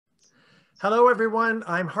Hello, everyone.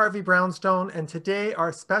 I'm Harvey Brownstone, and today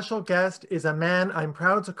our special guest is a man I'm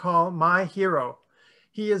proud to call my hero.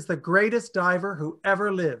 He is the greatest diver who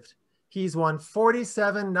ever lived. He's won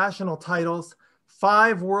 47 national titles,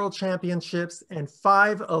 5 world championships, and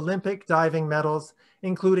 5 Olympic diving medals,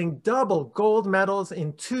 including double gold medals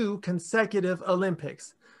in 2 consecutive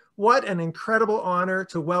Olympics. What an incredible honor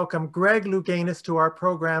to welcome Greg Louganis to our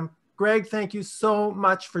program. Greg, thank you so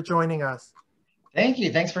much for joining us. Thank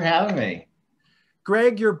you. Thanks for having me.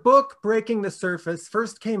 Greg, your book, Breaking the Surface,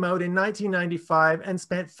 first came out in 1995 and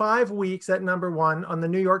spent 5 weeks at #1 on the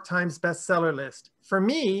New York Times bestseller list. For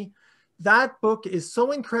me, that book is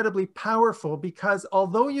so incredibly powerful because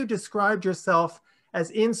although you described yourself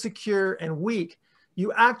as insecure and weak,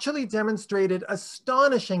 you actually demonstrated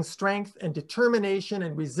astonishing strength and determination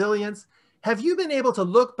and resilience. Have you been able to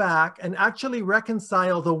look back and actually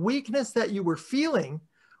reconcile the weakness that you were feeling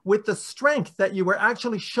with the strength that you were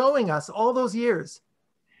actually showing us all those years?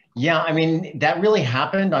 Yeah, I mean, that really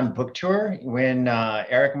happened on book tour when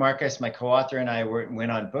Eric Marcus, my co-author, and I went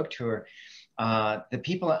on book tour. The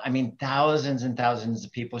people, I mean, thousands and thousands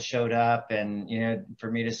of people showed up and, for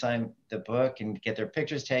me to sign the book and get their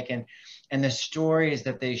pictures taken. And the stories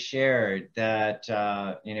that they shared that,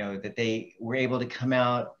 that they were able to come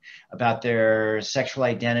out about their sexual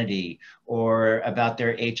identity or about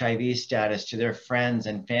their HIV status to their friends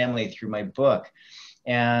and family through my book.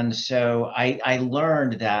 And so I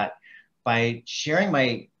learned that by sharing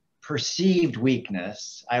my perceived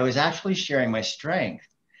weakness, I was actually sharing my strength.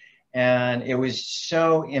 And it was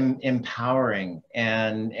so empowering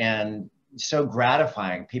and so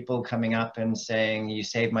gratifying. People coming up and saying, "You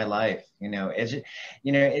saved my life."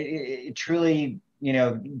 It truly,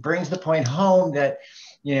 brings the point home that,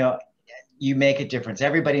 you make a difference.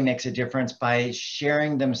 Everybody makes a difference by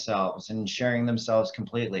sharing themselves and sharing themselves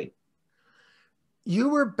completely. You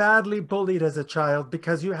were badly bullied as a child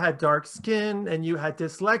because you had dark skin and you had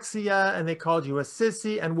dyslexia and they called you a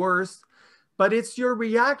sissy and worse. But it's your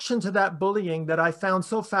reaction to that bullying that I found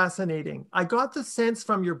so fascinating. I got the sense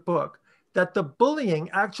from your book that the bullying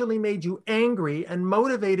actually made you angry and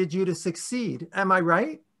motivated you to succeed. Am I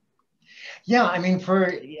right? Yeah, I mean,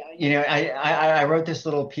 I wrote this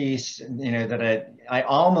little piece, that I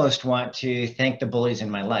almost want to thank the bullies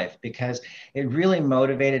in my life because it really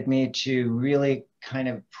motivated me to really kind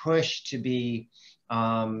of push to be,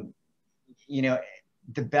 you know,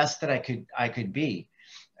 the best that I could be,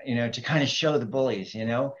 to kind of show the bullies,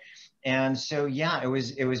 and so yeah, it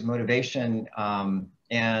was motivation,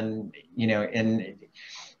 and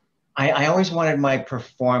I always wanted my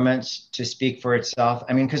performance to speak for itself.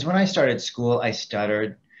 I mean, because when I started school, I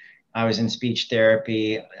stuttered. I was in speech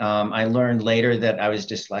therapy. I learned later that I was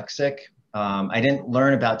dyslexic. I didn't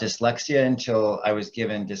learn about dyslexia until I was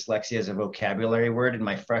given dyslexia as a vocabulary word in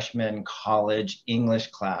my freshman college English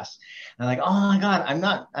class. And I'm like, oh my God,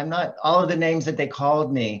 I'm not all of the names that they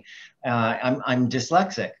called me. I'm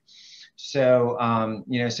dyslexic. So,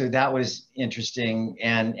 so that was interesting.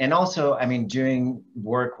 And also, I mean, doing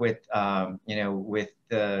work with, with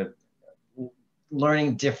the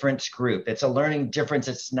learning difference group. It's a learning difference.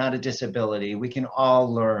 It's not a disability. We can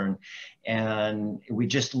all learn and we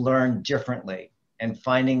just learn differently. And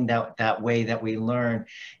finding that way that we learn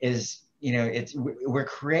is, we're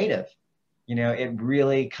creative. It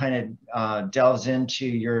really kind of delves into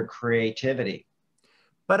your creativity.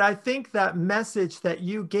 But I think that message that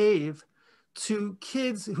you gave to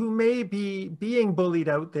kids who may be being bullied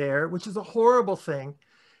out there, which is a horrible thing,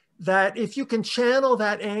 that if you can channel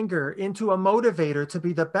that anger into a motivator to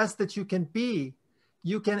be the best that you can be,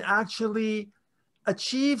 you can actually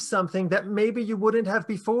achieve something that maybe you wouldn't have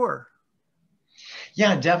before.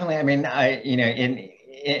 Yeah, definitely. I mean,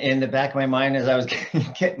 in the back of my mind as I was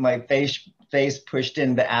getting my face pushed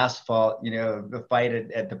in the asphalt, the fight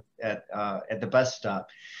at the bus stop.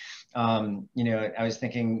 I was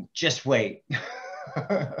thinking, just wait.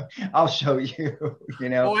 I'll show you,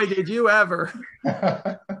 Boy, did you ever.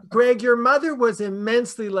 Greg, your mother was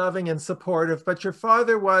immensely loving and supportive, but your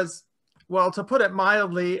father was, well, to put it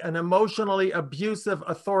mildly, an emotionally abusive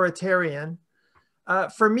authoritarian.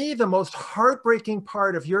 For me, the most heartbreaking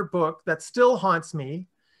part of your book that still haunts me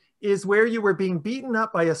is where you were being beaten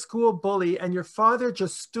up by a school bully and your father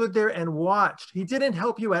just stood there and watched. He didn't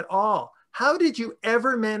help you at all. How did you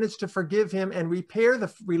ever manage to forgive him and repair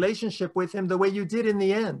the relationship with him the way you did in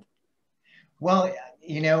the end? Well,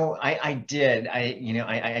 I did.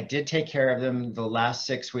 I did take care of them the last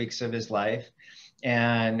 6 weeks of his life.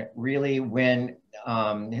 And really, when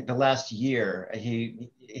the last year,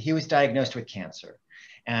 he was diagnosed with cancer.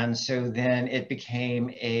 And so then it became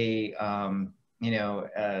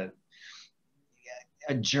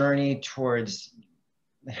a journey towards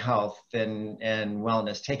health and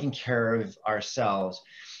wellness, taking care of ourselves.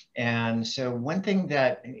 And so one thing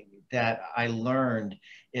that I learned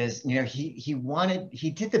is,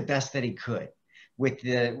 he did the best that he could with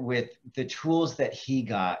the tools that he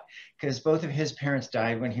got, because both of his parents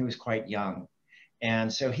died when he was quite young.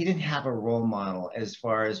 And so he didn't have a role model as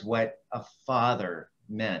far as what a father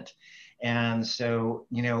meant. And so,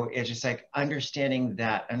 it's just like understanding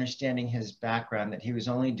his background, that he was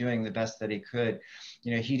only doing the best that he could.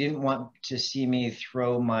 He didn't want to see me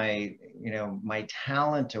throw my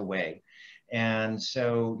talent away. And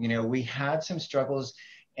so, we had some struggles,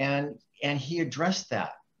 and he addressed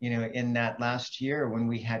that, in that last year when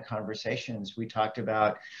we had conversations. We talked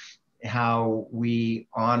about how we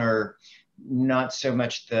honor not so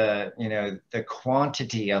much the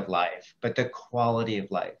quantity of life, but the quality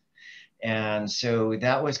of life. And so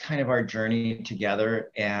that was kind of our journey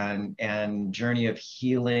together, and journey of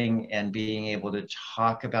healing, and being able to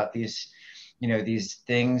talk about these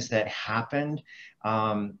things that happened.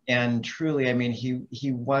 And truly, I mean,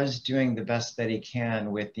 he was doing the best that he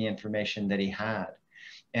can with the information that he had.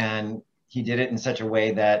 And he did it in such a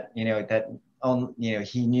way that, he knew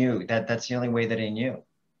that that's the only way that he knew.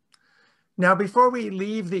 Now, before we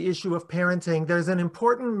leave the issue of parenting, there's an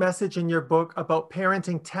important message in your book about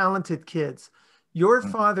parenting talented kids. Your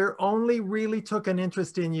father only really took an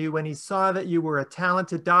interest in you when he saw that you were a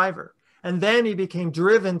talented diver, and then he became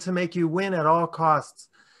driven to make you win at all costs.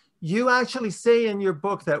 You actually say in your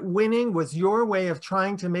book that winning was your way of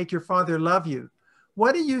trying to make your father love you.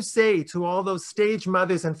 What do you say to all those stage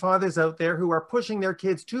mothers and fathers out there who are pushing their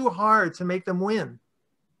kids too hard to make them win?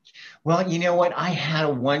 Well, you know what? I had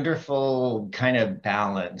a wonderful kind of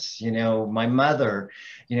balance. My mother,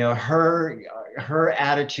 her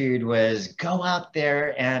attitude was go out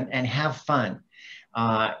there and have fun.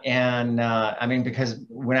 I mean, because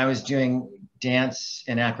when I was doing dance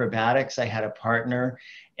and acrobatics, I had a partner,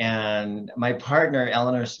 and my partner,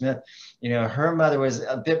 Eleanor Smith, her mother was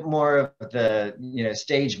a bit more of the,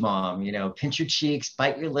 stage mom, pinch your cheeks,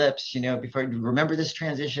 bite your lips, before you remember this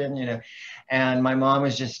transition, and my mom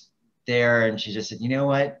was just there, and she just said, you know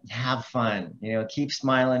what, have fun, keep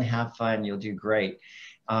smiling, have fun, you'll do great.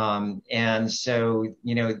 And so,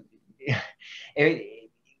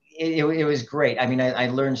 it was great. I mean, I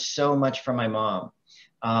learned so much from my mom.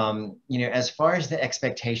 As far as the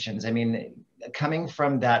expectations, I mean, coming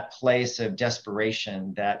from that place of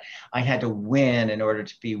desperation that I had to win in order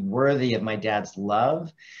to be worthy of my dad's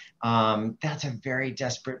love, that's a very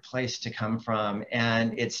desperate place to come from,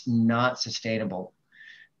 and it's not sustainable.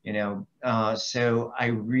 So I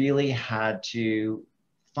really had to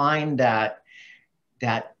find that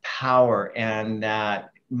power and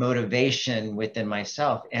that motivation within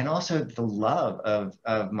myself, and also the love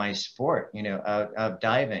of my sport, of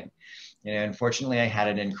diving. Unfortunately, I had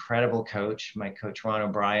an incredible coach, my coach, Ron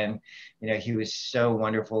O'Brien. He was so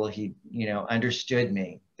wonderful. He, understood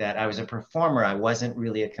me, that I was a performer. I wasn't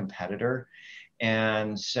really a competitor.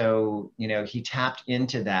 And so, he tapped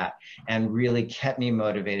into that and really kept me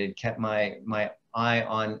motivated, kept my eye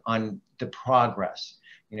on the progress,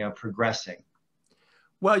 progressing.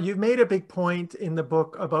 Well, you've made a big point in the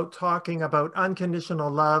book about talking about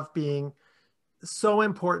unconditional love being so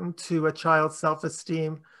important to a child's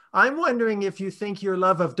self-esteem. I'm wondering if you think your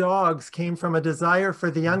love of dogs came from a desire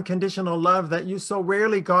for the unconditional love that you so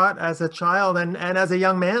rarely got as a child and as a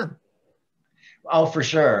young man. Oh, for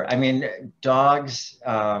sure. I mean, dogs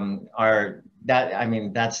are that. I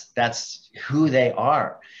mean, that's who they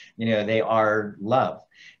are. They are love.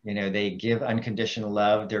 They give unconditional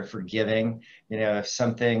love. They're forgiving. If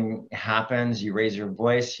something happens, you raise your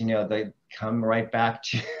voice, they come right back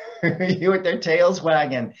to you with their tails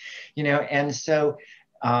wagging. And so,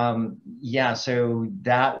 yeah, so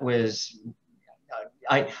that was,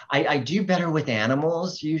 I do better with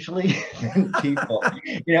animals usually than people.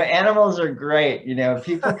 Animals are great.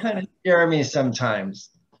 People kind of scare me sometimes.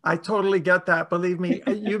 I totally get that. Believe me.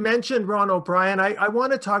 You mentioned Ron O'Brien. I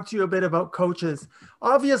want to talk to you a bit about coaches.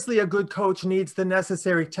 Obviously, a good coach needs the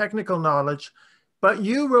necessary technical knowledge, but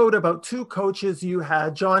you wrote about two coaches you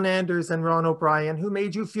had, John Anders and Ron O'Brien, who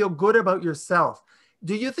made you feel good about yourself.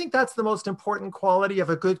 Do you think that's the most important quality of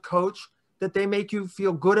a good coach, that they make you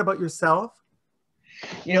feel good about yourself?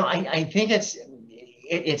 I think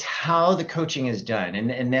it's how the coaching is done.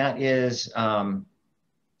 And that is, one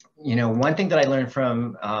thing that I learned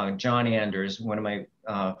from John Anders, one of my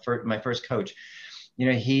first coach,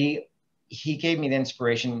 he gave me the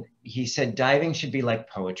inspiration. He said, diving should be like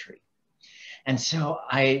poetry. And so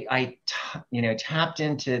I tapped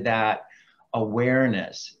into that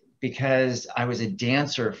awareness, because I was a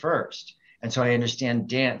dancer first. And so I understand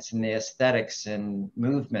dance and the aesthetics and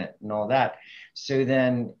movement and all that. So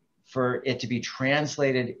then for it to be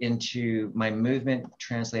translated into my movement,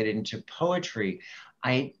 translated into poetry,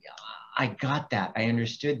 I got that. I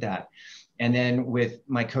understood that. And then with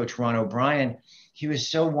my coach, Ron O'Brien, he was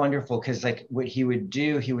so wonderful because like what he would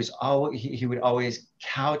do, he would always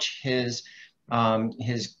couch his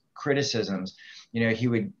criticisms. You know, he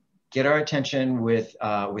would get our attention with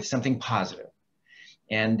something positive,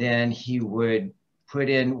 and then he would put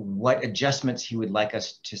in what adjustments he would like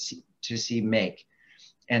us to see make,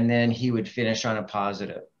 and then he would finish on a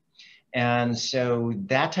positive. And so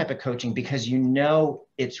that type of coaching, because you know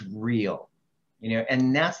it's real, you know,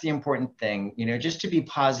 and that's the important thing, you know, just to be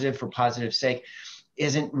positive for positive sake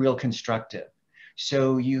isn't real constructive.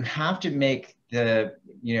 So you have to make the,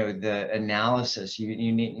 you know, the analysis. You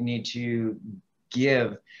need to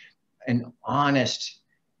give an honest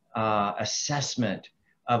assessment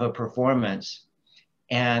of a performance,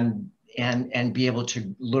 and be able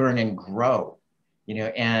to learn and grow, you know,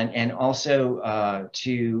 and also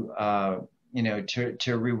you know,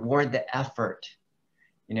 to reward the effort,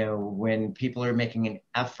 you know, when people are making an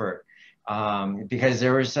effort. Because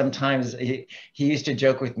there were some times he used to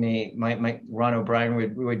joke with me, my Ron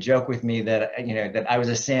O'Brien would joke with me that, you know, that I was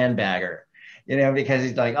a sandbagger, you know, because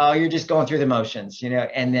he's like, oh, you're just going through the motions, you know,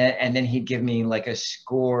 and then he'd give me like a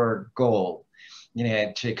score goal, you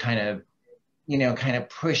know, to kind of, you know, kind of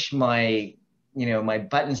push my, you know, my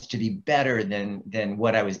buttons to be better than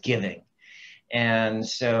what I was giving. And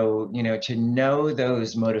so, you know, to know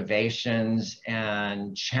those motivations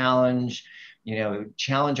and challenge, you know,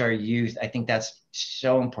 challenge our youth, I think that's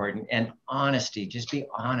so important. And honesty, just be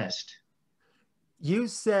honest. You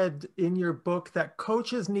said in your book that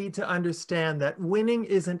coaches need to understand that winning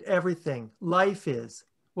isn't everything, life is.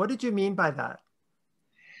 What did you mean by that?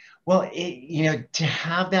 Well, you know, to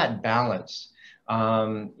have that balance,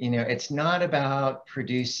 you know, it's not about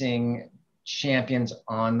producing champions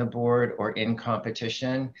on the board or in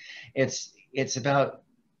competition. It's about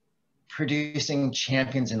producing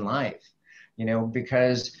champions in life, you know,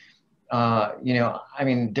 because you know, I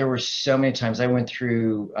mean, there were so many times I went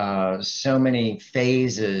through so many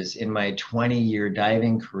phases in my 20-year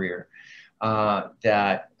diving career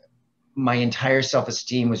that my entire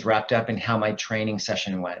self-esteem was wrapped up in how my training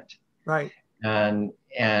session went. Right. And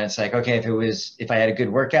it's like, okay, if I had a good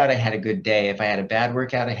workout, I had a good day. If I had a bad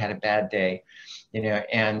workout, I had a bad day, you know,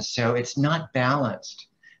 and so it's not balanced,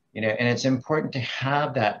 you know, and it's important to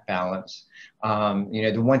have that balance. You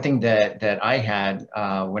know, the one thing that I had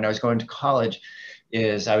when I was going to college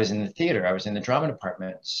is I was in the theater, I was in the drama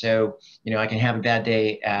department. So, you know, I can have a bad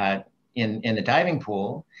day in the diving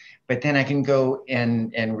pool, but then I can go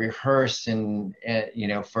and rehearse and you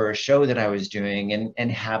know, for a show that I was doing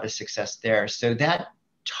and have a success there. So that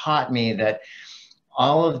taught me that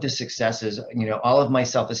all of the successes, you know, all of my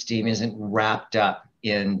self-esteem isn't wrapped up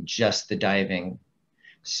in just the diving.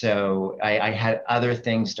 So I had other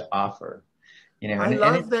things to offer, you know, I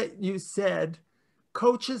love that you said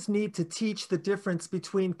coaches need to teach the difference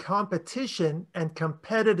between competition and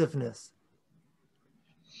competitiveness.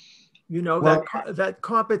 You know, well, that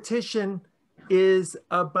competition is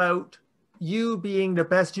about you being the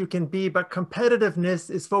best you can be, but competitiveness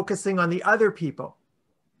is focusing on the other people.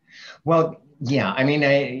 well, yeah. I mean,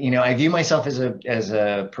 you know, I view myself as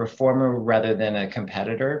a performer rather than a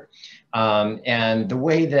competitor, and the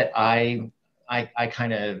way that I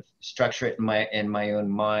kind of structure it in my own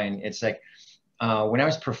mind, it's like when I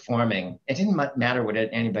was performing, it didn't matter what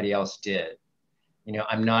anybody else did. You know,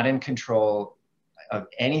 I'm not in control of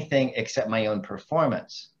anything except my own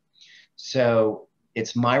performance. So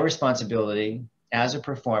it's my responsibility as a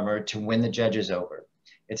performer to win the judges over.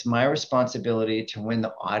 It's my responsibility to win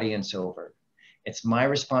the audience over. It's my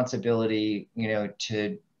responsibility, you know,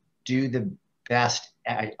 to do the best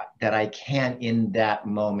that I can in that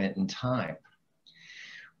moment in time.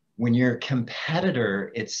 When you're a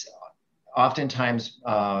competitor, it's oftentimes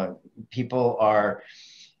people are,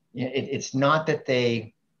 it's not that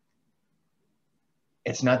they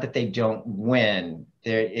don't win.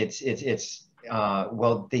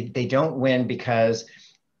 Well, they don't win because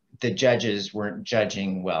the judges weren't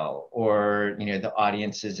judging well, or, you know, the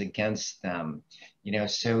audience is against them, you know,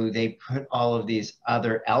 so they put all of these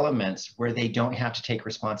other elements where they don't have to take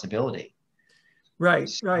responsibility. Right,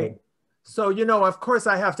 So, right. So, you know, of course,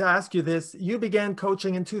 I have to ask you this. You began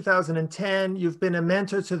coaching in 2010. You've been a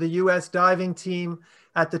mentor to the US diving team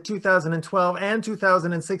at the 2012 and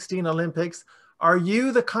 2016 Olympics. Are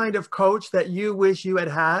you the kind of coach that you wish you had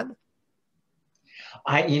had?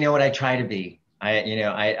 you know what, I try to be.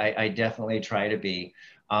 I definitely try to be.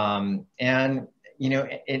 And, you know,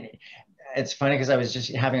 it's funny because I was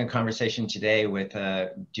just having a conversation today with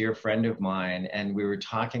a dear friend of mine, and we were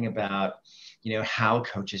talking about, how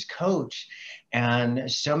coaches coach.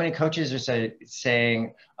 And so many coaches are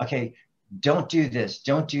saying, okay, don't do this,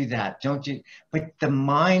 don't do that, don't do, but the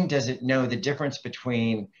mind doesn't know the difference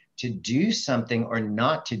between to do something or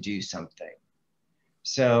not to do something.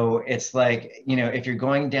 So it's like, if you're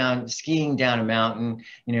going down, skiing down a mountain,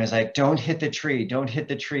 it's like, don't hit the tree, don't hit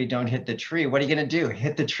the tree, don't hit the tree. What are you going to do?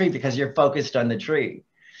 Hit the tree because you're focused on the tree.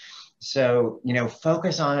 So,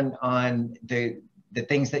 focus on the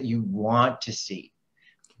things that you want to see,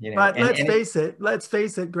 But let's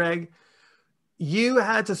face it, Greg, you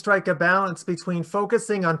had to strike a balance between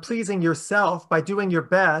focusing on pleasing yourself by doing your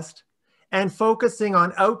best and focusing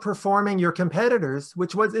on outperforming your competitors,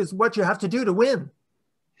 which is what you have to do to win.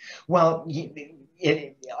 Well,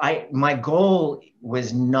 my goal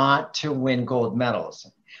was not to win gold medals.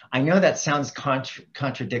 I know that sounds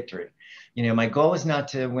contradictory. My goal was not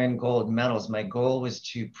to win gold medals. My goal was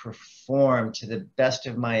to perform to the best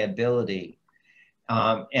of my ability.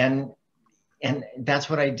 And that's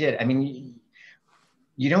what I did. I mean,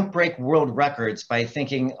 you don't break world records by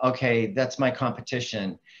thinking, okay, that's my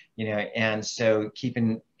competition, and so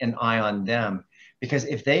keeping an eye on them. Because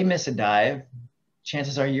if they miss a dive,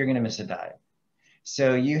 chances are you're going to miss a dive.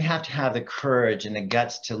 So you have to have the courage and the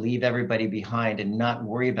guts to leave everybody behind and not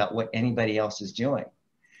worry about what anybody else is doing.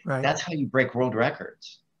 Right. That's how you break world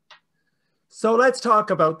records. So let's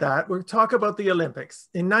talk about that. We'll talk about the Olympics.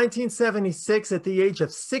 In 1976, at the age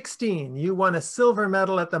of 16, you won a silver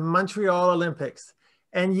medal at the Montreal Olympics.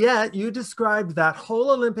 And yet you described that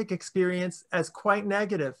whole Olympic experience as quite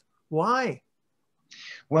negative. Why?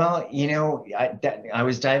 Well, I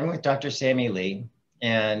was diving with Dr. Sammy Lee,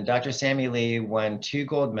 and Dr. Sammy Lee won 2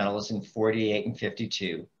 gold medals in 48 and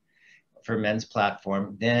 52 for men's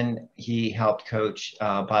platform. Then he helped coach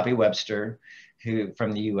Bobby Webster, who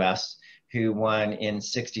from the US, who won in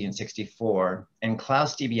 60 and 64. And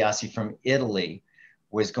Klaus DiBiase from Italy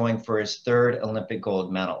was going for his 3rd Olympic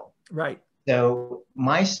gold medal. Right. So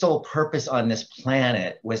my sole purpose on this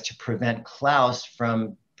planet was to prevent Klaus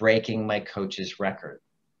from breaking my coach's record.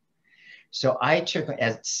 So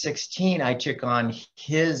at 16, I took on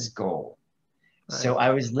his goal. Right. So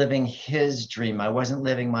I was living his dream. I wasn't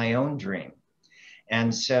living my own dream.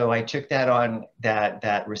 And so I took that on,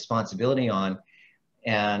 that responsibility on,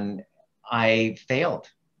 and I failed.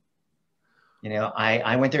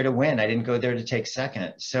 I went there to win. I didn't go there to take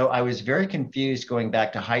second. So I was very confused going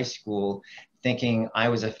back to high school, thinking I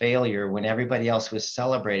was a failure when everybody else was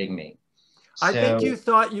celebrating me. I think you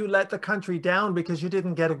thought you let the country down because you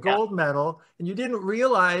didn't get a gold medal, and you didn't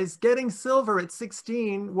realize getting silver at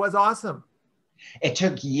 16 was awesome. It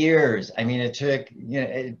took years. I mean, it took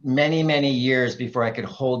many, many years before I could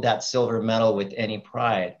hold that silver medal with any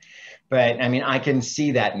pride. But I mean, I can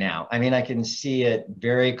see that now. I mean, I can see it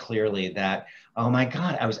very clearly that, oh my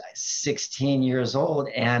God, I was 16 years old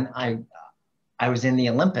and I was in the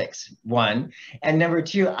Olympics, 1. And number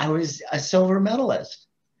 2, I was a silver medalist.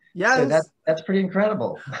 Yes. So that's pretty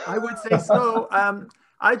incredible. I would say so.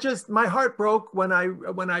 My heart broke when I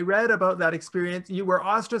read about that experience. You were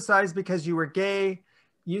ostracized because you were gay.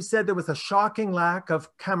 You said there was a shocking lack of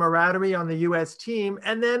camaraderie on the US team.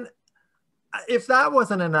 And then if that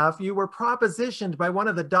wasn't enough, you were propositioned by one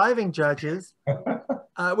of the diving judges,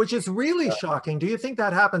 which is really shocking. Do you think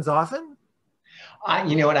that happens often?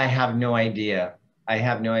 You know what? I have no idea. I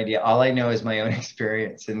have no idea. All I know is my own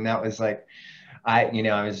experience. And that was like, I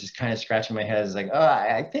was just kind of scratching my head. I was like, oh,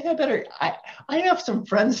 I think I have some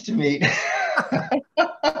friends to meet.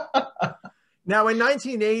 Now, in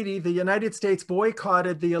 1980, the United States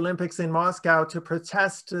boycotted the Olympics in Moscow to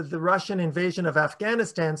protest the Russian invasion of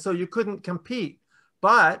Afghanistan, so you couldn't compete.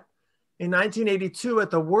 But in 1982, at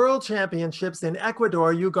the World Championships in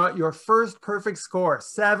Ecuador, you got your first perfect score,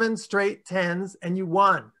 7 straight 10s, and you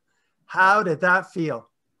won. How did that feel?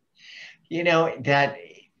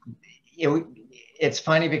 It's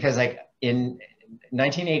funny because like in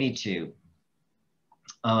 1982,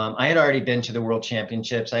 I had already been to the World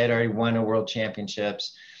Championships. I had already won a World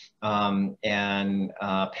Championships and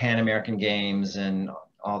Pan American Games and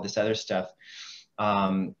all this other stuff.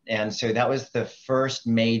 And so that was the first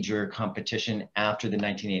major competition after the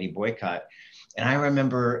 1980 boycott. And I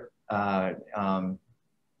remember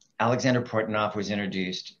Alexander Portnoy was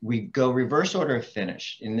introduced. We go reverse order of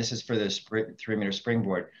finish, and this is for the 3-meter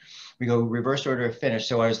springboard. We go reverse order of finish.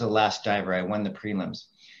 So I was the last diver. I won the prelims.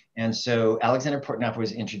 And so Alexander Portnoy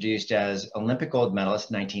was introduced as Olympic gold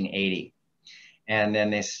medalist 1980. And then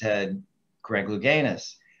they said, Greg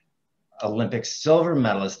Louganis, Olympic silver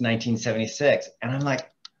medalist 1976. And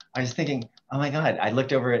I was thinking, oh my God, I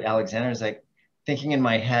looked over at Alexander, it's like thinking in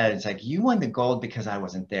my head, it's like, you won the gold because I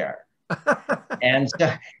wasn't there. And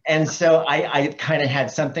so, I kind of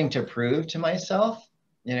had something to prove to myself,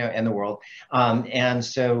 and the world. And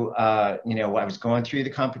so, I was going through the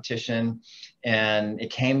competition and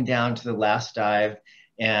it came down to the last dive.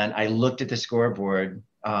 And I looked at the scoreboard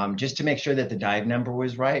just to make sure that the dive number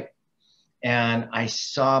was right. And I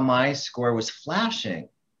saw my score was flashing,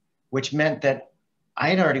 which meant that I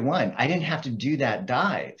had already won. I didn't have to do that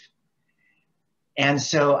dive. And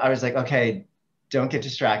so I was like, okay, don't get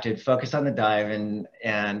distracted, focus on the dive.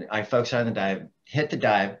 And I focused on the dive, hit the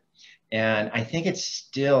dive. And I think it's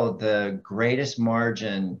still the greatest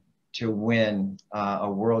margin to win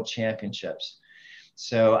a world championships.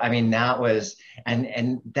 So, I mean, that was,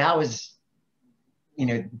 and that was,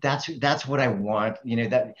 that's what I want,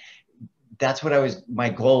 that's what my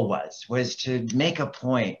goal was to make a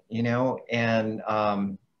point, and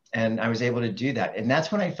I was able to do that. And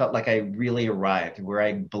that's when I felt like I really arrived, where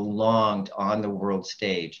I belonged on the world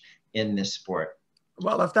stage in this sport.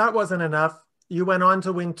 Well, if that wasn't enough, you went on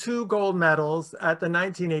to win 2 gold medals at the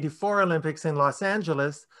 1984 Olympics in Los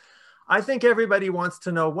Angeles. I think everybody wants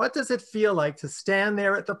to know, what does it feel like to stand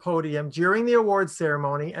there at the podium during the awards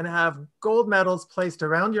ceremony and have gold medals placed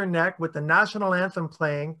around your neck with the national anthem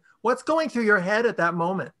playing? What's going through your head at that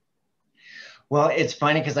moment? Well, it's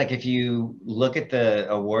funny because, like, if you look at the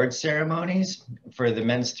award ceremonies for the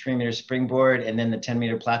men's 3-meter springboard and then the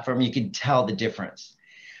 10-meter platform, you could tell the difference.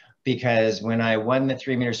 Because when I won the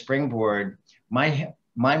 3-meter springboard, my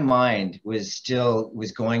mind was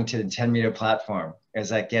going to the 10-meter platform. It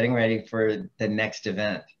was like getting ready for the next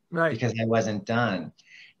event, right? Because I wasn't done.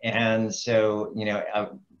 And so,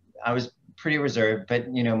 I was pretty reserved, but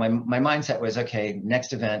my mindset was, okay,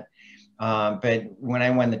 next event. But when I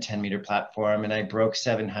won the 10-meter platform and I broke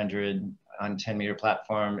 700 on 10-meter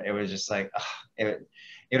platform, it was just like, it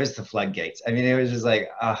was the floodgates. I mean, it was just like,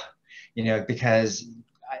 because,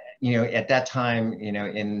 at that time,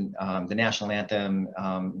 in the national anthem,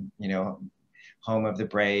 Home of the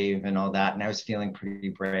Brave and all that, and I was feeling pretty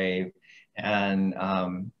brave. And,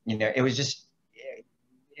 it was just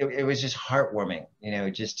heartwarming,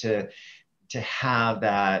 just to have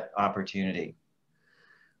that opportunity.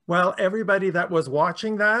 Well, everybody that was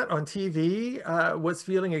watching that on TV was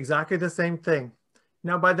feeling exactly the same thing.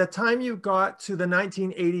 Now, by the time you got to the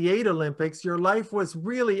 1988 Olympics, your life was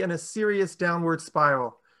really in a serious downward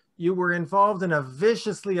spiral. You were involved in a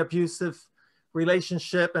viciously abusive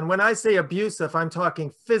relationship. And when I say abusive, I'm talking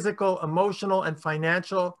physical, emotional, and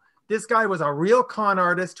financial. This guy was a real con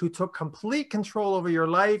artist who took complete control over your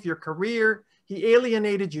life, your career. He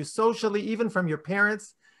alienated you socially, even from your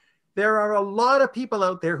parents. There are a lot of people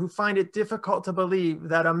out there who find it difficult to believe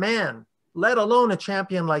that a man, let alone a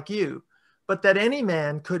champion like you, but that any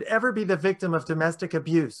man could ever be the victim of domestic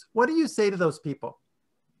abuse. What do you say to those people?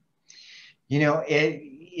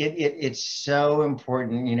 It's so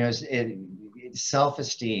important, it's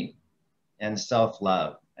self-esteem and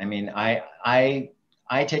self-love. I mean, I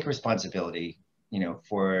take responsibility,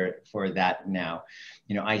 for that now.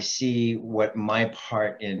 I see what my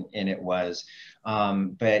part in it was,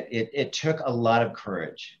 but it took a lot of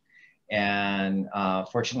courage. And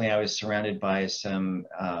fortunately, I was surrounded by some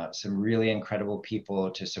really incredible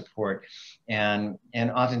people to support. And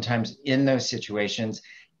oftentimes in those situations,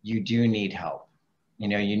 you do need help.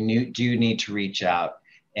 You do need to reach out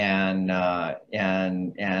and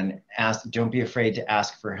ask. Don't be afraid to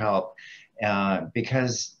ask for help,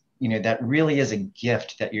 because that really is a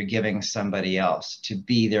gift that you're giving somebody else, to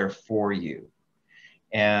be there for you,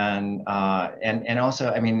 and also,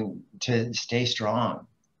 I mean, to stay strong.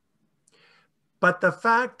 But the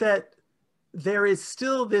fact that there is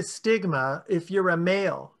still this stigma, if you're a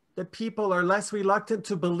male, that people are less reluctant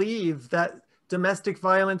to believe that domestic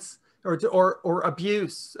violence or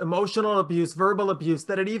abuse, emotional abuse, verbal abuse,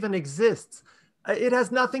 that it even exists. It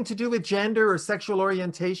has nothing to do with gender or sexual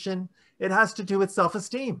orientation. It has to do with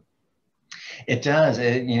self-esteem. It does.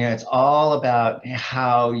 It's all about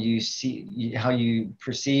how you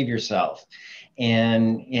perceive yourself,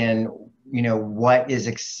 and what is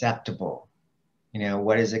acceptable.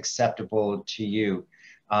 What is acceptable to you.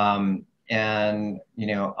 And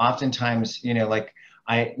oftentimes, like,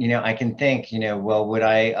 I can think, well, would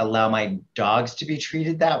I allow my dogs to be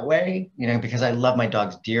treated that way? Because I love my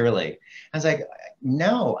dogs dearly. I was like,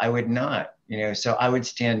 no, I would not. So I would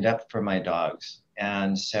stand up for my dogs.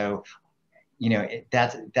 And so,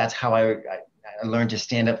 that's how I learned to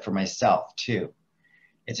stand up for myself too.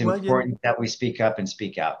 It's important that we speak up and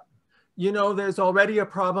speak out. There's already a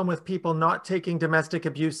problem with people not taking domestic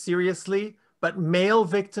abuse seriously, but male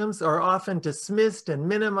victims are often dismissed and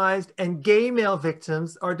minimized, and gay male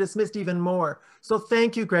victims are dismissed even more. So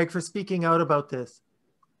thank you, Greg, for speaking out about this.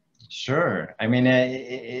 Sure. I mean,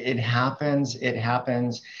 it happens. It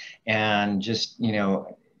happens, and just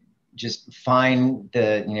just find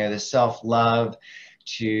the self-love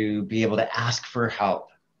to be able to ask for help.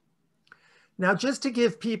 Now, just to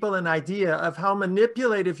give people an idea of how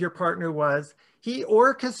manipulative your partner was, he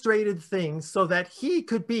orchestrated things so that he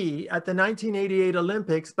could be at the 1988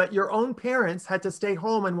 Olympics, but your own parents had to stay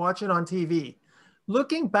home and watch it on TV.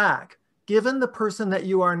 Looking back, given the person that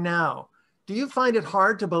you are now, do you find it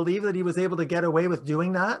hard to believe that he was able to get away with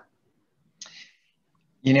doing that?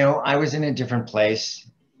 I was in a different place.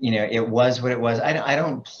 It was what it was. I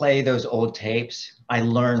don't play those old tapes. I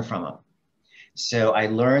learn from them. So I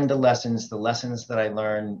learned the lessons that I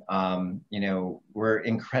learned, were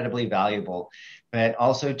incredibly valuable. But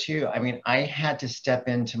also too, I mean, I had to step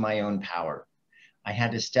into my own power. I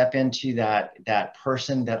had to step into that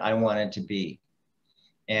person that I wanted to be.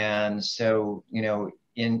 And so,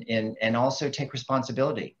 and also take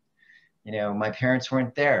responsibility. My parents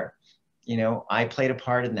weren't there. I played a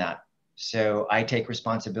part in that. So I take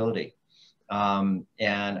responsibility. And,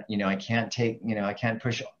 I can't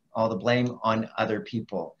push all the blame on other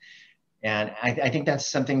people. And I think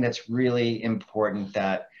that's something that's really important,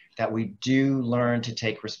 that we do learn to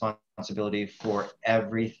take responsibility for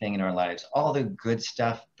everything in our lives, all the good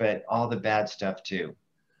stuff, but all the bad stuff too.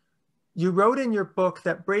 You wrote in your book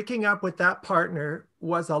that breaking up with that partner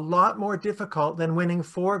was a lot more difficult than winning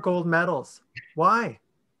 4 gold medals. Why?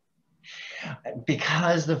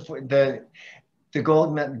 Because the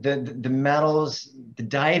gold, the medals, the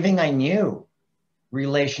diving I knew,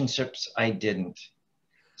 relationships I didn't.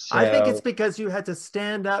 So, I think it's because you had to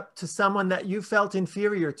stand up to someone that you felt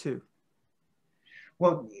inferior to.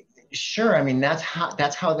 well, sure. I mean, that's how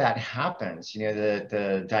that happens.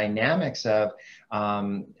 The dynamics of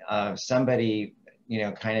somebody,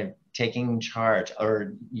 kind of taking charge,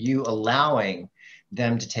 or you allowing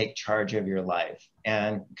them to take charge of your life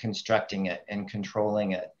and constructing it and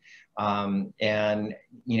controlling it. And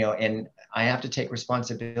I have to take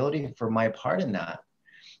responsibility for my part in that.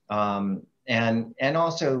 And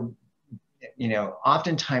also,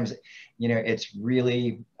 oftentimes, it's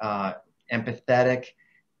really empathetic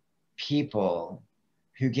people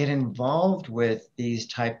who get involved with these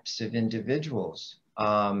types of individuals,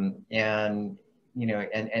 and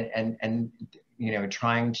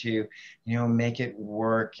trying to make it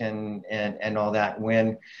work and all that,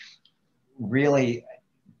 when really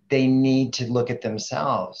they need to look at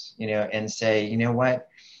themselves, and say, what,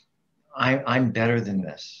 I'm better than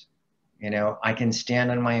this. I can stand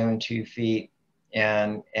on my own 2 feet,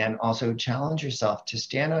 and also challenge yourself to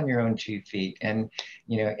stand on your own 2 feet, and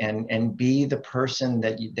and be the person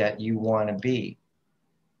that you want to be.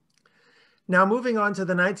 Now, moving on to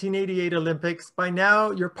the 1988 Olympics, by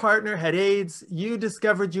now your partner had AIDS, you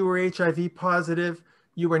discovered you were HIV positive,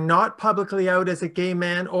 you were not publicly out as a gay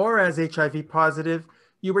man or as HIV positive,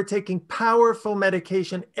 you were taking powerful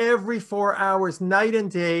medication every 4 hours, night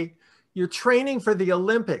and day, you're training for the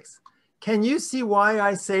Olympics. Can you see why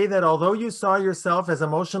I say that although you saw yourself as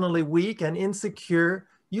emotionally weak and insecure,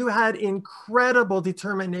 you had incredible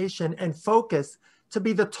determination and focus to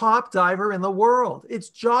be the top diver in the world? It's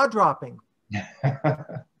jaw-dropping.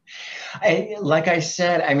 Like I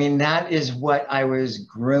said, I mean, that is what I was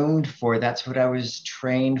groomed for. That's what I was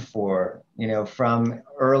trained for, from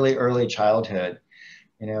early childhood.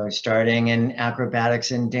 Starting in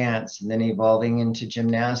acrobatics and dance, and then evolving into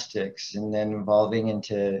gymnastics, and then evolving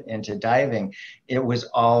into diving. It was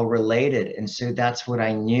all related. And so that's what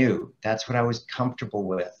I knew. That's what I was comfortable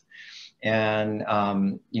with. And,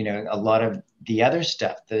 a lot of the other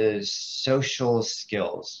stuff, the social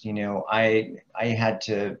skills, I had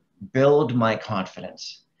to build my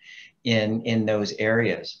confidence in those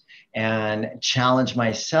areas, and challenge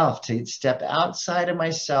myself to step outside of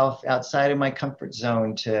myself, outside of my comfort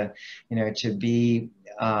zone, to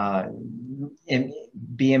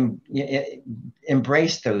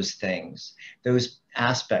embrace those things, those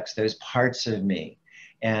aspects, those parts of me,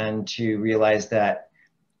 and to realize that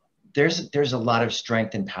there's a lot of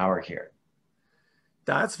strength and power here.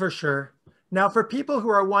 That's for sure. Now, for people who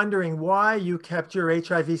are wondering why you kept your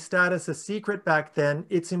HIV status a secret back then,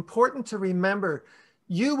 it's important to remember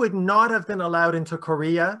you would not have been allowed into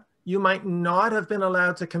Korea. You might not have been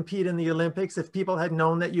allowed to compete in the Olympics if people had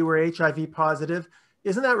known that you were HIV positive.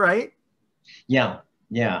 Isn't that right? Yeah.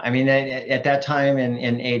 I mean, at that time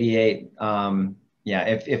in '88,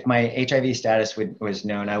 if my HIV status was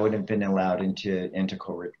known, I wouldn't have been allowed into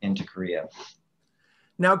Korea.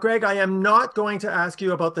 Now, Greg, I am not going to ask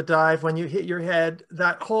you about the dive when you hit your head,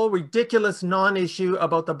 that whole ridiculous non-issue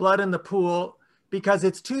about the blood in the pool, because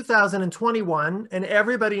it's 2021 and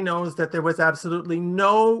everybody knows that there was absolutely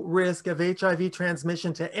no risk of HIV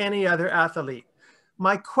transmission to any other athlete.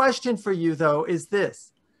 My question for you, though, is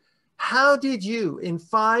this. How did you, in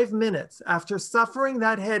 5 minutes after suffering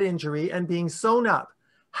that head injury and being sewn up,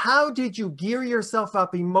 how did you gear yourself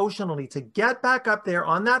up emotionally to get back up there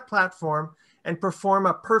on that platform and perform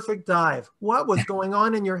a perfect dive? What was going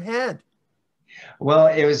on in your head? Well,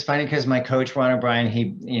 it was funny because my coach, Ron O'Brien,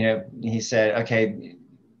 he said, okay,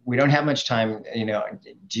 we don't have much time,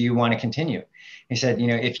 do you want to continue? He said,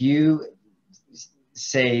 if you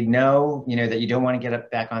say no, that you don't want to get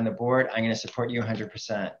up back on the board, I'm going to support you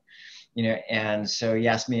 100%. And so he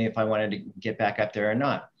asked me if I wanted to get back up there or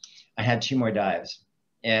not. I had 2 more dives.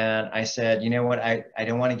 And I said, you know what, I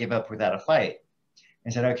don't want to give up without a fight. I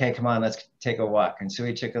said, okay, come on, let's take a walk. And so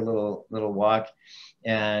we took a little walk,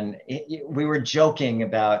 and we were joking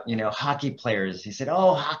about, hockey players. He said,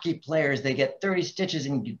 oh, hockey players, they get 30 stitches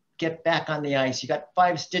and you get back on the ice. You got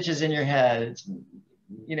 5 stitches in your head.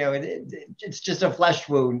 It's just a flesh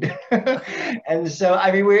wound. And so,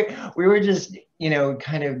 I mean, we were just,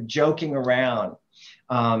 kind of joking around.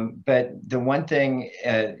 But the one thing,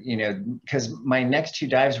 because my next 2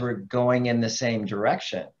 dives were going in the same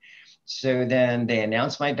direction. So then they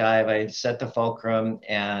announced my dive. I set the fulcrum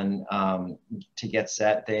and to get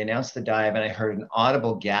set, they announced the dive, and I heard an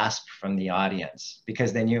audible gasp from the audience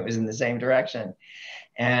because they knew it was in the same direction.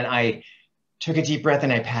 And I took a deep breath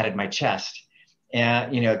and I patted my chest.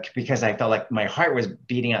 And, because I felt like my heart was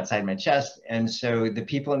beating outside my chest. And so the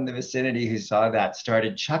people in the vicinity who saw that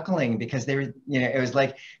started chuckling because they were, it was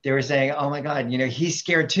like they were saying, oh my God, he's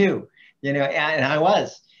scared too, and I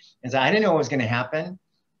was. And so I didn't know what was going to happen.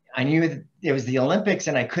 I knew it was the Olympics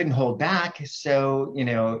and I couldn't hold back. So,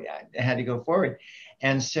 I had to go forward.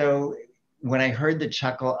 And so when I heard the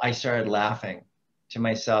chuckle, I started laughing to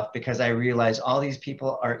myself because I realized all these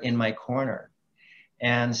people are in my corner.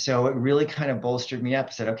 And so it really kind of bolstered me up. I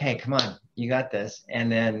said, okay, come on, you got this.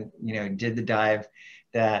 And then, did the dive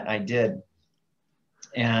that I did.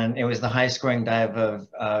 And it was the highest scoring dive of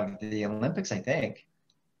the Olympics, I think.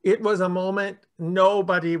 It was a moment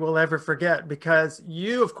nobody will ever forget because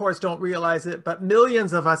you, of course, don't realize it, but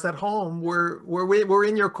millions of us at home were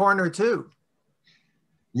in your corner too.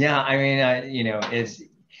 Yeah, I mean,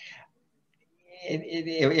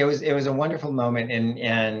 it was a wonderful moment,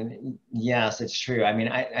 and yes, it's true. I mean,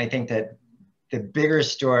 I think that the bigger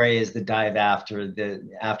story is the dive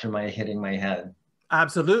after my hitting my head.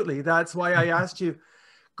 Absolutely. That's why I asked you.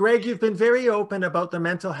 Greg, you've been very open about the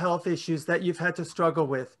mental health issues that you've had to struggle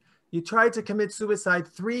with. You tried to commit suicide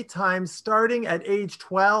 3 times, starting at age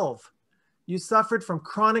 12. You suffered from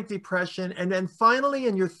chronic depression, and then finally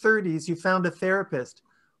in your 30s, you found a therapist.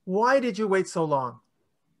 Why did you wait so long?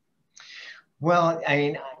 Well, I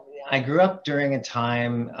mean, I grew up during a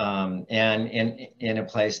time and in a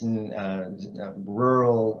place in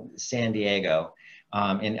rural San Diego,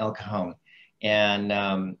 in El Cajon. And,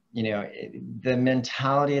 the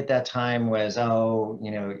mentality at that time was, oh,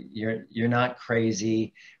 you're not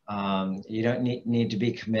crazy. You don't need to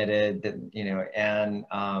be committed,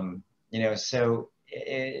 so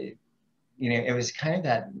it was kind of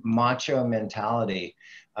that macho mentality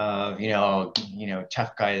of,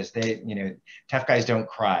 tough guys, tough guys don't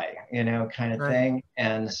cry, kind of Right. thing.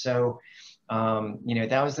 And so,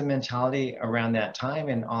 that was the mentality around that time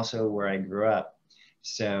and also where I grew up.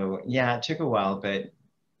 So yeah, it took a while, but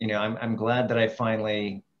I'm glad that I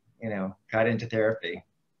finally, got into therapy.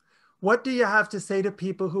 What do you have to say to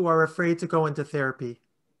people who are afraid to go into therapy?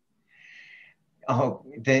 Oh,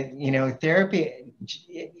 therapy,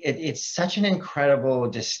 it's such an incredible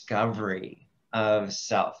discovery of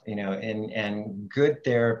self, and good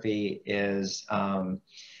therapy is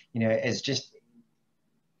just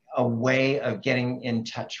a way of getting in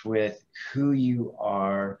touch with who you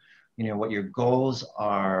are, what your goals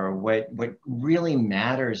are, what really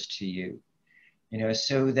matters to you,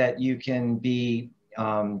 so that you can be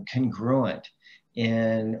congruent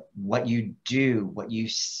in what you do, what you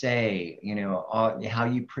say, how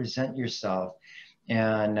you present yourself.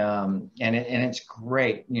 And it's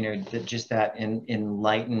great, that just that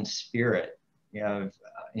enlightened spirit, of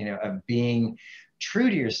being true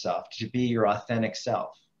to yourself, to be your authentic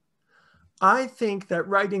self. I think that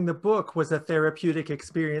writing the book was a therapeutic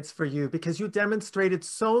experience for you because you demonstrated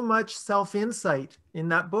so much self-insight in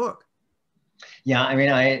that book. Yeah, I mean,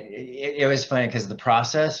 it was funny because the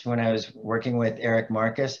process when I was working with Eric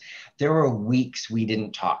Marcus, there were weeks we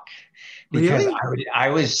didn't talk because Really? I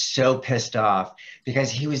was so pissed off because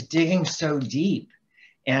he was digging so deep,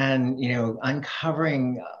 and, you know,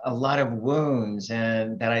 uncovering a lot of wounds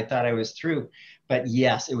and that I thought I was through. But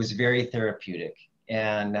yes, it was very therapeutic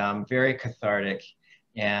and very cathartic.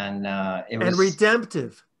 And it And was,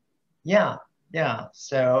 redemptive. yeah, yeah.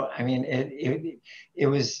 So, I mean, it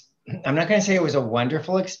was, I'm not going to say it was a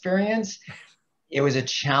wonderful experience. It was a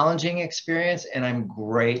challenging experience, and I'm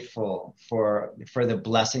grateful for the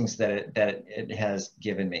blessings that it has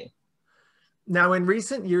given me. Now, in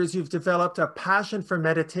recent years, you've developed a passion for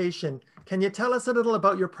meditation. Can you tell us a little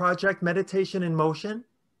about your project, Meditation in Motion?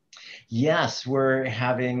 Yes, we're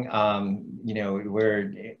having, you know,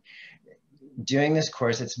 we're doing this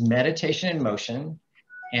course. It's meditation in motion,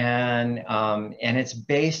 and it's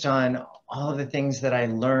based on all of the things that I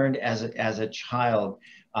learned as a child.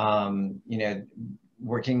 You know,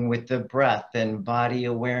 working with the breath and body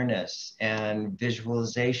awareness and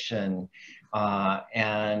visualization,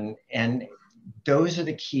 and those are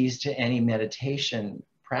the keys to any meditation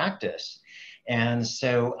practice. And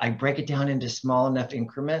so I break it down into small enough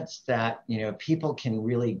increments that, you know, people can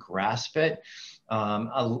really grasp it.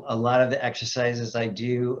 A lot of the exercises I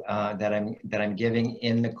do that I'm giving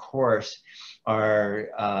in the course are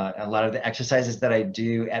a lot of the exercises that I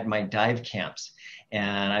do at my dive camps.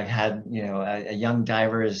 And I've had, you know, a young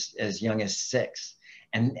diver as young as 6.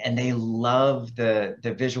 And they love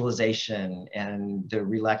the visualization and the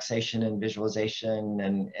relaxation and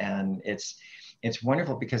visualization, and it's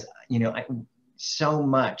wonderful because, you know, so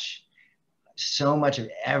much of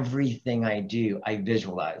everything I do, I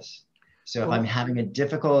visualize. So if I'm Well, having a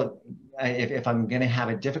difficult, if I'm going to have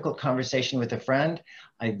a difficult conversation with a friend,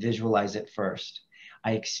 I visualize it first.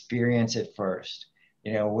 I experience it first.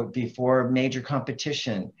 You know, before major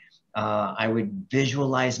competition, I would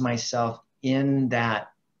visualize myself in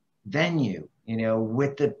that venue, you know,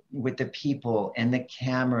 with the people and the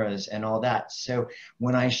cameras and all that. So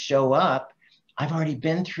when I show up, I've already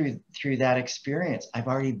been through that experience. I've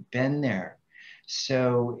already been there.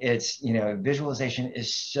 So it's, you know, visualization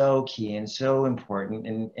is so key and so important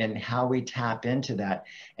in how we tap into that,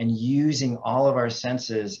 and using all of our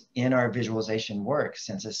senses in our visualization work,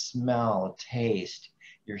 sense of smell, taste,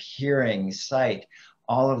 your hearing, sight,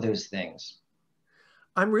 all of those things.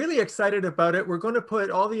 I'm really excited about it. We're going to put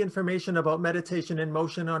all the information about meditation in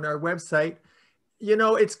motion on our website. You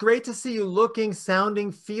know, it's great to see you looking,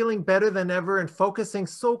 sounding, feeling better than ever, and focusing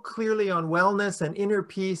so clearly on wellness and inner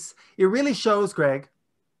peace. It really shows, Greg.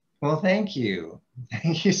 Well, thank you.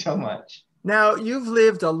 Thank you so much. Now, you've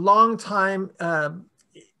lived a long time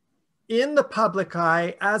in the public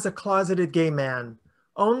eye as a closeted gay man.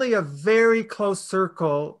 Only a very close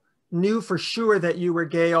circle knew for sure that you were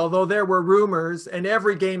gay, although there were rumors, and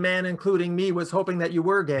every gay man, including me, was hoping that you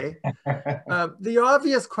were gay. The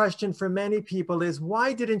obvious question for many people is,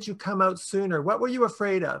 why didn't you come out sooner? What were you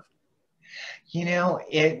afraid of? You know,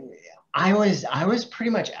 I was pretty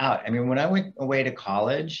much out. I mean, when I went away to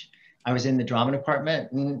college, I was in the drama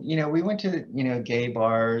department, and, you know, we went to, you know, gay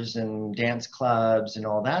bars and dance clubs and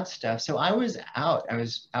all that stuff. So I was out. I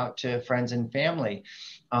was out to friends and family.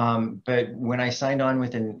 But when I signed on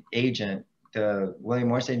with an agent, the William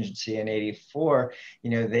Morris Agency in '84, you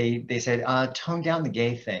know, they said, tone down the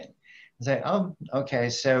gay thing. I was like, oh, okay.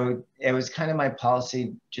 So it was kind of my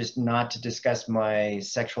policy just not to discuss my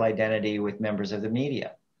sexual identity with members of the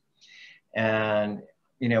media. And,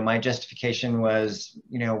 you know, my justification was,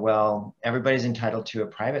 you know, well, everybody's entitled to a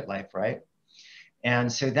private life, right?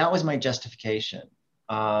 And so that was my justification.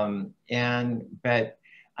 But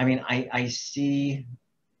I mean, I see,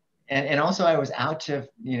 and also I was out to,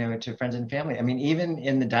 you know, to friends and family. I mean, even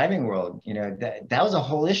in the diving world, you know, that was a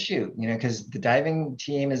whole issue, you know, because the diving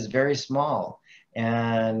team is very small.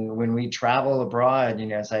 And when we travel abroad, you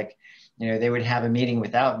know, it's like, you know, they would have a meeting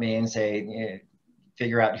without me and say, you know,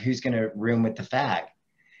 figure out who's going to room with the fag.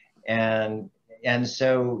 And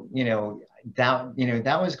so, you know, that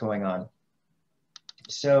was going on.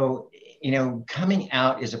 So, you know, coming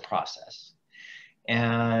out is a process,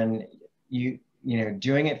 and you know,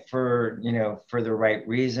 doing it for, you know, for the right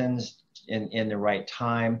reasons, in the right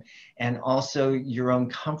time, and also your own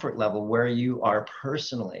comfort level where you are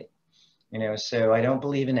personally, you know. So I don't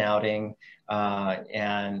believe in outing,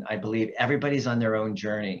 and I believe everybody's on their own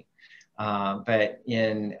journey. But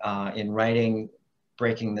in writing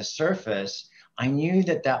Breaking the Surface, I knew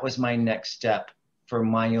that that was my next step for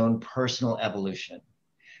my own personal evolution,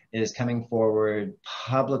 is coming forward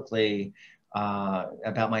publicly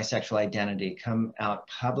about my sexual identity, come out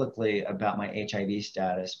publicly about my HIV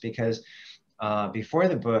status, because before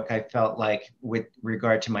the book, I felt like, with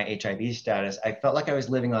regard to my HIV status, I felt like I was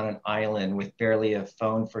living on an island with barely a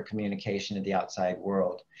phone for communication to the outside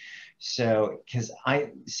world. So, because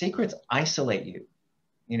secrets isolate you.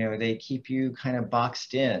 you know, they keep you kind of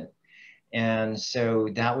boxed in. And so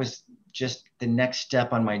that was just the next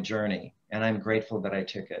step on my journey. And I'm grateful that I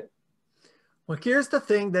took it. Well, here's the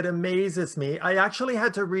thing that amazes me. I actually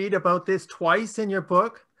had to read about this twice in your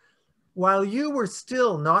book. While you were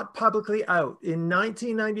still not publicly out in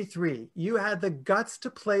 1993, you had the guts to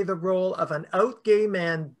play the role of an out gay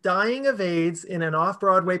man dying of AIDS in an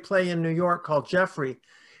off-Broadway play in New York called Jeffrey.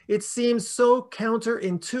 It seems so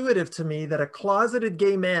counterintuitive to me that a closeted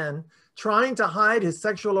gay man trying to hide his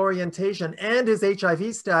sexual orientation and his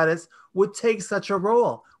HIV status would take such a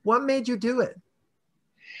role. What made you do it?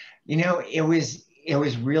 You know, it was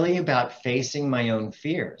really about facing my own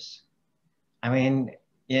fears. I mean,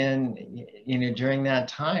 during that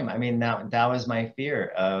time, I mean, that was my fear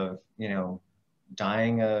of, you know,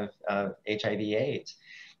 dying of HIV/AIDS,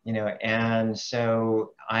 you know, and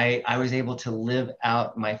so I was able to live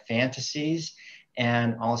out my fantasies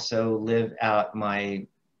and also live out my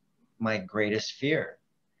greatest fear.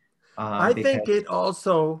 I think it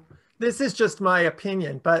also, this is just my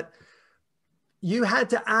opinion, but you had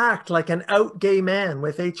to act like an out gay man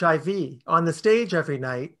with HIV on the stage every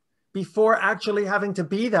night before actually having to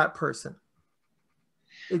be that person.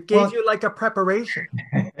 It gave you like a preparation.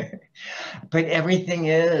 But everything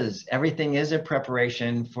is a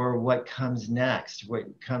preparation for what comes next,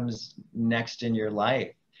 what comes next in your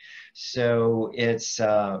life. So it's,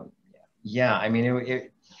 yeah, I mean,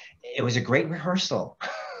 it was a great rehearsal.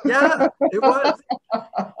 Yeah, it was.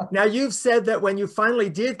 Now, you've said that when you finally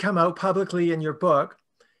did come out publicly in your book,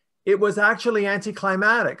 it was actually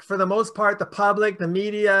anticlimactic. For the most part, the public, the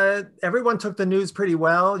media, everyone took the news pretty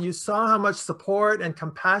well. You saw how much support and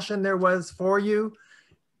compassion there was for you.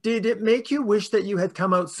 Did it make you wish that you had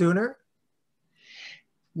come out sooner?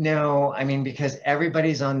 No, I mean, because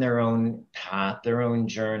everybody's on their own path, their own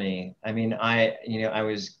journey. I mean, I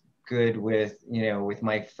was good with, with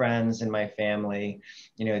my friends and my family.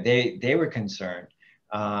 They were concerned.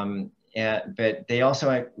 But they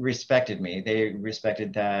also respected me. They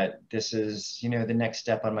respected that this is, the next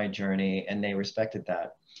step on my journey, and they respected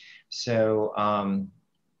that. So,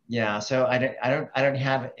 yeah, so I don't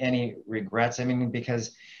have any regrets. I mean,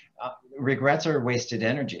 because regrets are wasted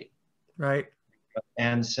energy. Right.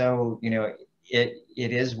 And so, it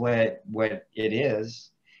is what it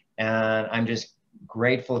is. And I'm just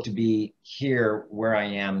grateful to be here where I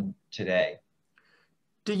am today.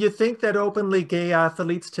 Do you think that openly gay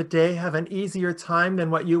athletes today have an easier time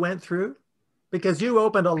than what you went through? Because you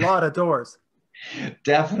opened a lot of doors.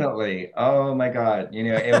 Definitely. Oh my God.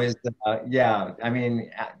 It was, yeah, I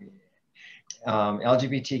mean,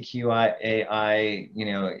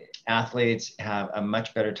 LGBTQIA, athletes have a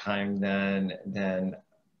much better time than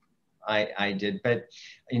I did. But,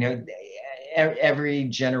 every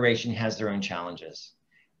generation has their own challenges.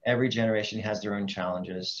 Every generation has their own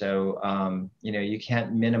challenges. So, you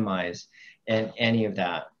can't minimize any of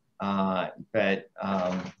that.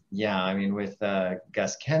 Yeah, I mean, with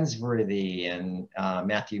Gus Kensworthy and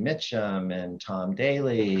Matthew Mitchum and Tom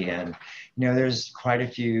Daly, and, there's quite a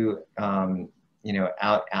few,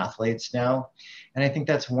 out athletes now. And I think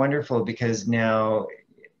that's wonderful because now,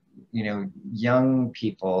 young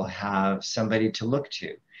people have somebody to look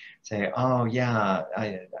to. Say, oh yeah,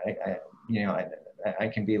 I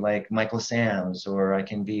can be like Michael Sams, or I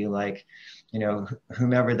can be like,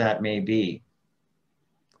 whomever that may be.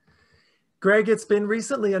 Greg, it's been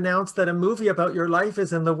recently announced that a movie about your life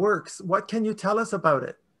is in the works. What can you tell us about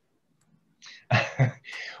it?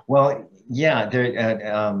 Well, yeah,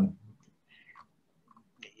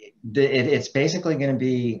 it's basically going to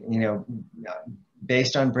be,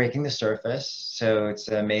 based on Breaking the Surface. So it's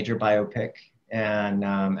a major biopic, and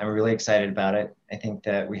I'm really excited about it. I think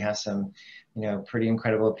that we have some, pretty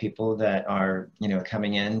incredible people that are,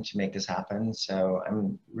 coming in to make this happen. So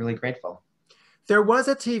I'm really grateful. There was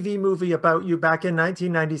a TV movie about you back in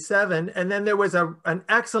 1997, and then there was an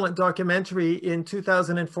excellent documentary in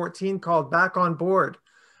 2014 called Back on Board.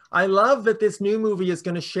 I love that this new movie is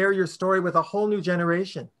going to share your story with a whole new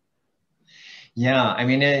generation. Yeah, I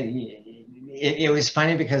mean, it was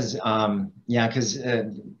funny because, because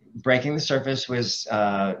Breaking the Surface was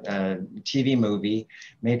a TV movie,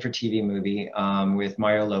 made for TV movie with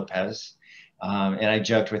Mario Lopez. And I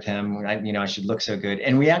joked with him, I should look so good.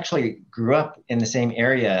 And we actually grew up in the same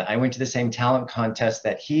area. I went to the same talent contest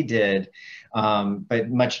that he did, but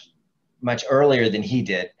much earlier than he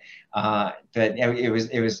did. But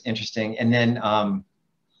it was interesting. And then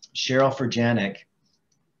Cheryl Furjanic,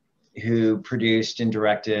 who produced and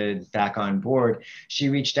directed Back on Board, she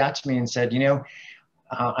reached out to me and said,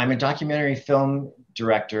 I'm a documentary film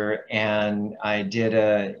director, and I did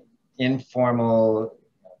a informal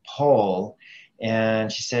poll,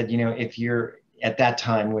 And she said, you know, if you're at that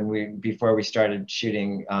time before we started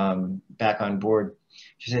shooting back on board,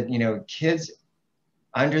 she said, you know, kids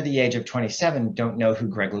under the age of 27 don't know who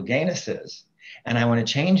Greg Louganis is. And I want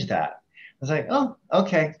to change that. I was like, oh,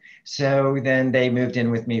 okay. So then they moved in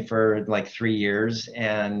with me for like 3 years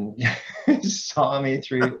and saw me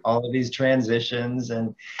through all of these transitions.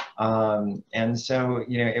 And so,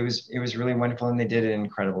 you know, it was really wonderful and they did an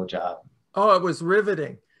incredible job. Oh, it was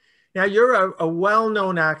riveting. Now, you're a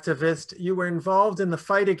well-known activist. You were involved in the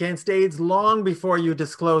fight against AIDS long before you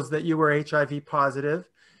disclosed that you were HIV positive.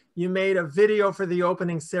 You made a video for the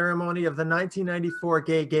opening ceremony of the 1994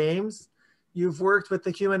 Gay Games. You've worked with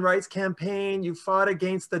the Human Rights Campaign. You fought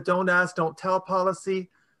against the Don't Ask, Don't Tell policy.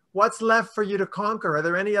 What's left for you to conquer? Are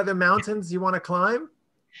there any other mountains you want to climb?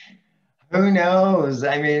 Who knows?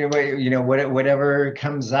 I mean, you know, whatever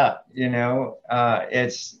comes up, you know,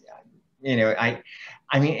 it's, you know,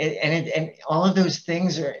 I mean, and all of those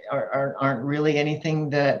things aren't really anything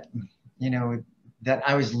that, you know, that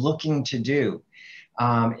I was looking to do.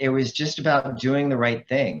 It was just about doing the right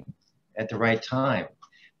thing at the right time,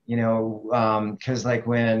 you know, because like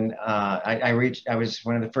when I was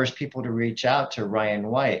one of the first people to reach out to Ryan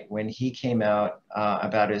White when he came out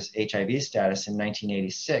about his HIV status in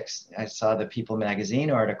 1986. I saw the People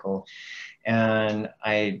magazine article and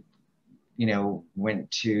I, you know,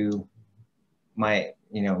 went to my,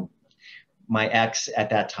 you know, my ex at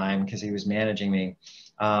that time, because he was managing me.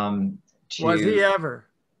 Was he ever?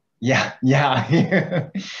 Yeah, yeah.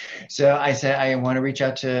 So I said I want to reach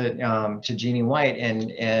out to Jeannie White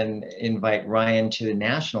and invite Ryan to the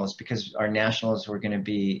nationals because our nationals were going to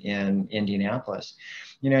be in Indianapolis.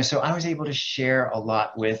 You know, so I was able to share a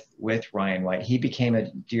lot with Ryan White. He became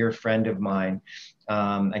a dear friend of mine.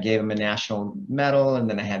 I gave him a national medal, and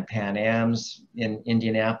then I had Pan Am's in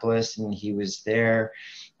Indianapolis, and he was there.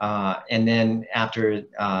 And then after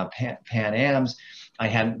Pan Am's, I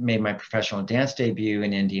had made my professional dance debut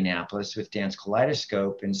in Indianapolis with Dance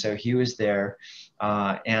Kaleidoscope, and so he was there,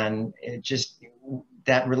 and it just,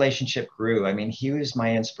 that relationship grew. I mean, he was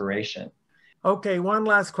my inspiration. Okay, one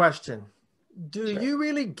last question. Do Sure. you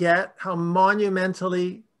really get how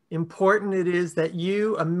monumentally important it is that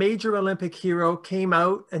you, a major Olympic hero, came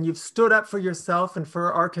out and you've stood up for yourself and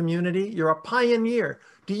for our community? You're a pioneer.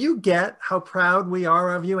 Do you get how proud we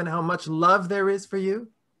are of you and how much love there is for you?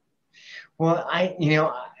 Well, you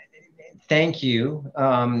know, thank you.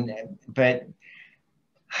 But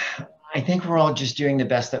I think we're all just doing the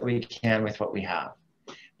best that we can with what we have,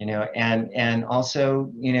 you know, and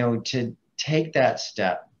also, you know, to take that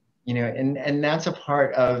step, you know, and that's a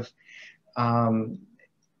part of,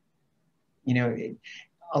 you know,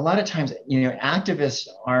 a lot of times, you know, activists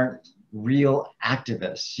aren't real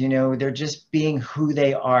activists, you know, they're just being who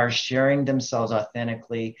they are, sharing themselves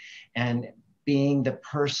authentically and being the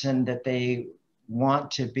person that they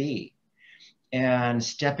want to be and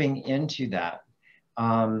stepping into that.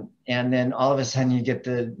 And then all of a sudden you get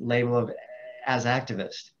the label of as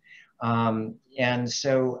activist. And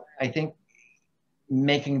so I think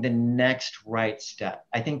making the next right step,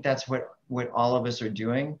 I think that's what all of us are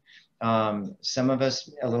doing. Some of us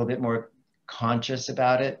a little bit more conscious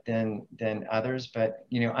about it than others, but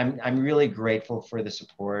you know, I'm really grateful for the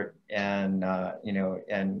support and you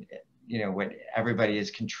know what everybody has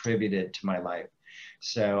contributed to my life.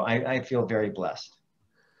 So I feel very blessed.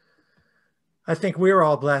 I think we're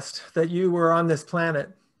all blessed that you were on this planet.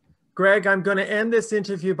 Greg, I'm going to end this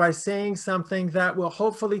interview by saying something that will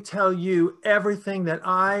hopefully tell you everything that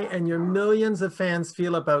I and your millions of fans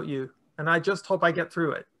feel about you. And I just hope I get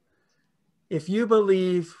through it. If you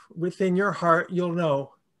believe within your heart, you'll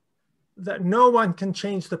know that no one can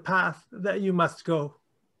change the path that you must go.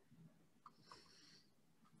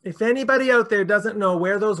 If anybody out there doesn't know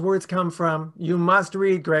where those words come from, you must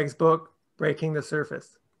read Greg's book, Breaking the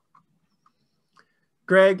Surface.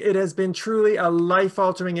 Greg, it has been truly a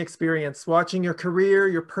life-altering experience watching your career,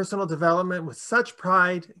 your personal development with such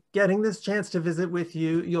pride, getting this chance to visit with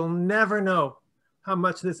you. You'll never know how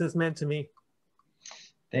much this has meant to me.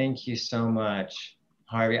 Thank you so much,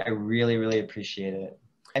 Harvey. I really, really appreciate it.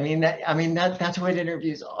 That's what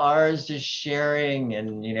interviews are, is just sharing.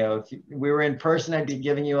 And, you know, if we were in person, I'd be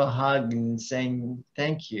giving you a hug and saying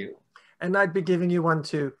thank you. And I'd be giving you one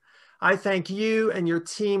too. I thank you and your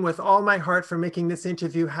team with all my heart for making this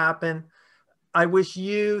interview happen. I wish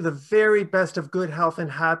you the very best of good health and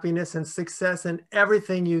happiness and success in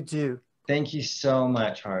everything you do. Thank you so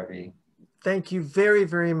much, Harvey. Thank you very,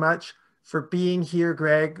 very much for being here,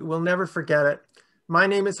 Greg. We'll never forget it. My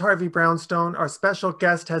name is Harvey Brownstone. Our special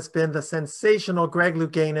guest has been the sensational Greg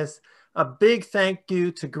Louganis. A big thank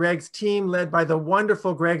you to Greg's team led by the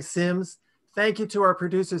wonderful Greg Sims. Thank you to our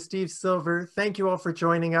producer, Steve Silver. Thank you all for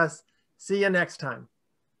joining us. See you next time.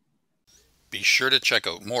 Be sure to check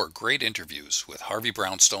out more great interviews with Harvey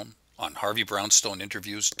Brownstone on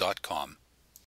harveybrownstoneInterviews.com.